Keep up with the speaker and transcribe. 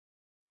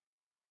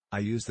I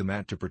use the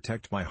mat to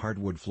protect my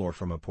hardwood floor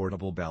from a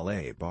portable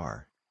ballet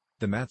bar.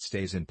 The mat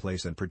stays in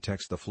place and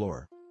protects the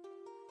floor.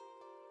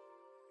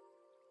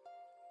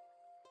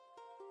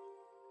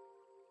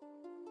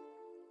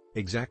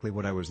 Exactly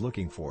what I was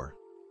looking for.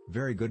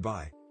 Very good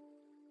buy.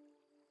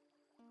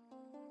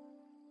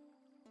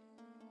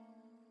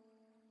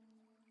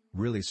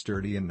 Really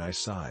sturdy and nice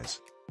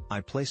size. I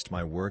placed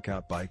my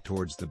workout bike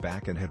towards the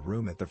back and had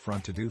room at the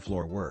front to do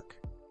floor work.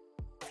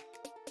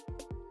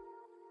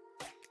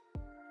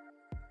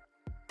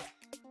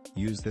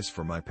 Use this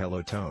for my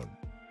peloton.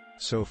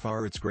 So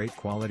far it's great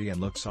quality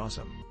and looks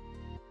awesome.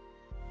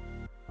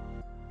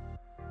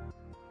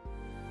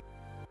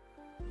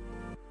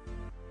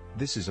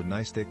 This is a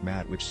nice thick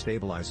mat which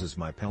stabilizes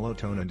my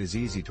peloton and is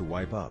easy to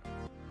wipe up.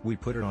 We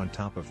put it on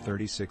top of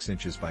 36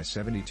 inches by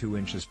 72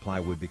 inches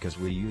plywood because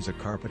we use a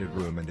carpeted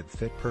room and it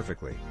fit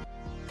perfectly.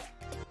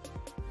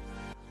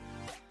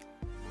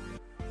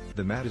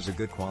 The mat is a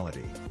good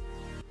quality.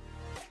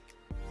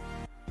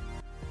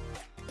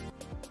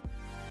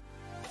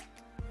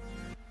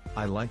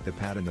 I like the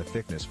pad and the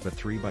thickness, but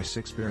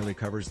 3x6 barely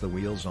covers the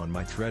wheels on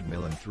my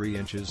treadmill and 3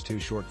 inches too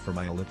short for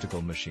my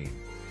elliptical machine.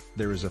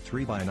 There is a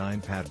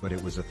 3x9 pad, but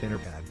it was a thinner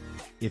pad.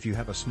 If you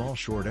have a small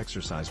short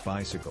exercise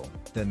bicycle,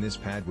 then this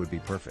pad would be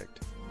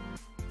perfect.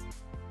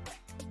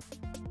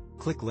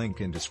 Click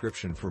link in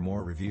description for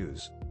more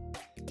reviews.